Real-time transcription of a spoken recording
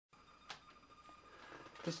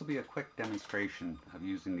This will be a quick demonstration of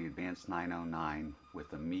using the Advanced 909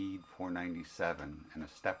 with a Meade 497 and a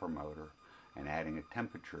stepper motor and adding a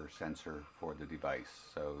temperature sensor for the device.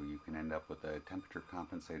 So you can end up with a temperature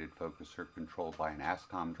compensated focuser controlled by an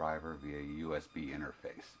ASCOM driver via a USB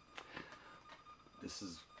interface. This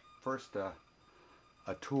is first a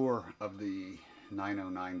tour of the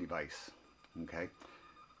 909 device. Okay,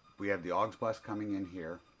 we have the aux bus coming in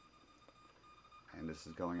here, and this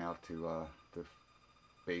is going out to the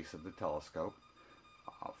base of the telescope.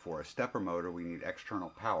 For a stepper motor we need external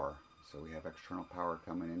power, so we have external power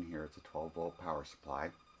coming in here. It's a 12-volt power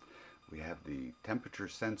supply. We have the temperature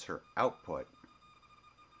sensor output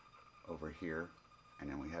over here,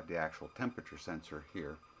 and then we have the actual temperature sensor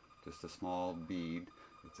here, just a small bead.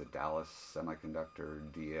 It's a Dallas Semiconductor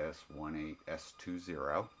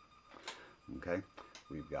DS18S20. Okay,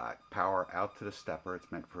 we've got power out to the stepper.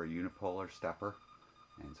 It's meant for a unipolar stepper,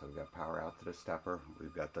 and so we've got power out to the stepper.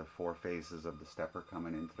 We've got the 4 phases of the stepper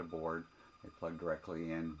coming into the board. They plug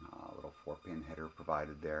directly in. A little 4-pin header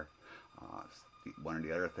provided there. One of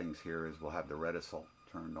the other things here is we'll have the reticule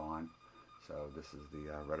turned on. So this is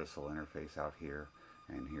the reticule interface out here,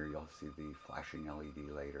 and here you'll see the flashing LED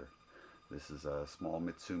later. This is a small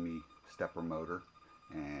Mitsumi stepper motor,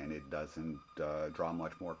 and it doesn't draw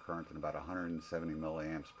much more current than about 170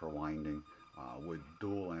 milliamps per winding. With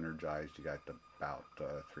dual energized, you got about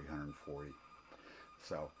 340.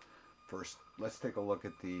 So first, let's take a look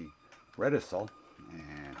at the reticule,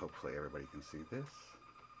 and hopefully everybody can see this.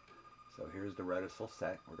 So here's the reticule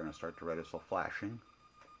set. We're going to start the reticule flashing,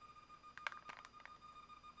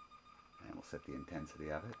 and we'll set the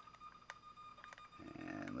intensity of it,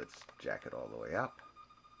 and let's jack it all the way up.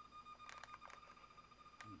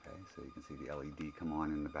 Okay, so you can see the LED come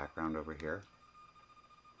on in the background over here.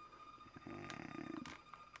 And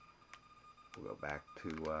we'll go back to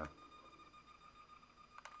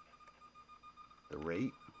the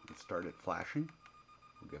rate. Let's start it flashing.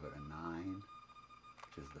 We'll give it a 9,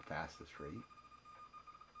 which is the fastest rate.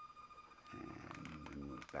 And then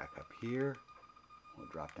move back up here. We'll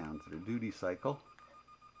drop down to the duty cycle.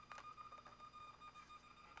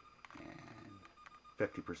 And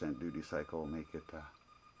 50% duty cycle will make it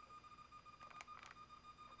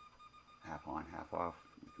half on, half off.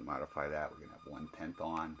 We can modify that. We can have 1/10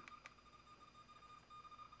 on.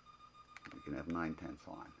 We can have 9/10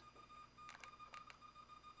 on.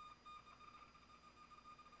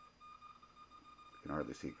 You can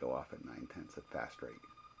hardly see it go off at 9/10 at fast rate.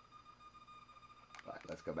 But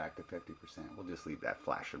let's go back to 50%. We'll just leave that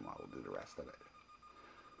flashing while we'll do the rest of it.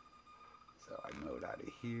 So I mode out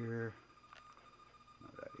of here,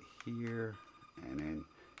 and then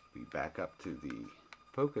we back up to the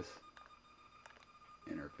focus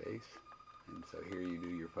interface, and so here you do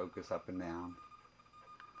your focus up and down,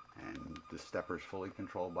 and the stepper is fully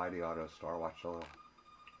controlled by the Autostar. Watch the little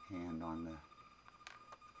hand on the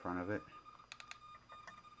front of it.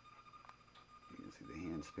 You can see the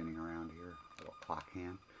hand spinning around here, little clock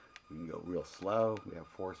hand. We can go real slow. We have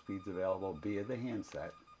 4 speeds available via the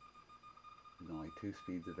handset. There's only 2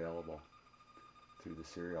 speeds available through the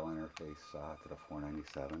serial interface to the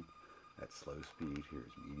 497. That's slow speed.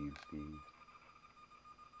 Here's medium speed.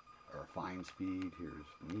 Or fine speed. Here's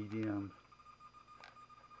medium.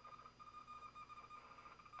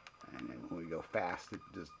 And then when we go fast, it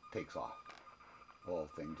just takes off. The whole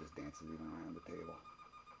thing just dances even around the table.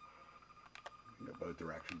 You can go both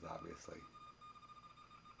directions, obviously.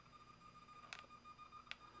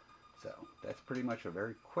 So that's pretty much a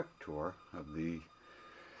very quick tour of the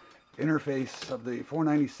interface of the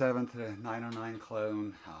 497 to the 909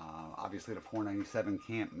 clone. Obviously the 497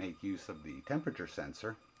 can't make use of the temperature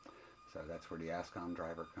sensor, so that's where the ASCOM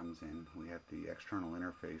driver comes in. We have the external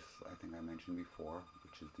interface, I think I mentioned before,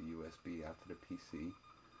 which is the USB out to the PC,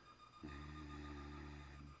 and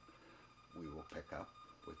we will pick up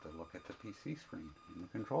with a look at the PC screen and the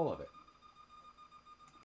control of it.